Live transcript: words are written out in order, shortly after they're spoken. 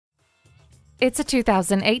It's a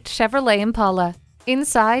 2008 Chevrolet Impala.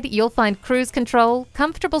 Inside, you'll find cruise control,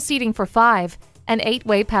 comfortable seating for 5, an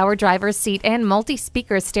 8-way power driver's seat and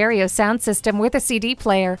multi-speaker stereo sound system with a CD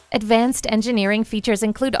player. Advanced engineering features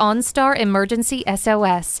include OnStar Emergency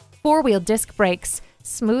SOS, 4-wheel disc brakes,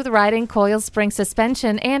 smooth riding coil spring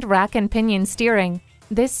suspension, and rack and pinion steering.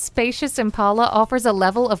 This spacious Impala offers a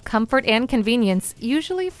level of comfort and convenience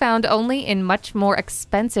usually found only in much more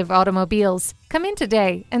expensive automobiles. Come in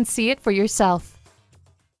today and see it for yourself.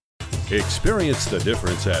 Experience the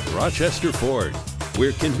difference at Rochester Ford.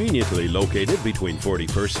 We're conveniently located between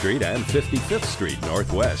 41st Street and 55th Street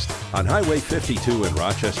Northwest on Highway 52 in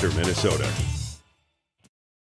Rochester, Minnesota.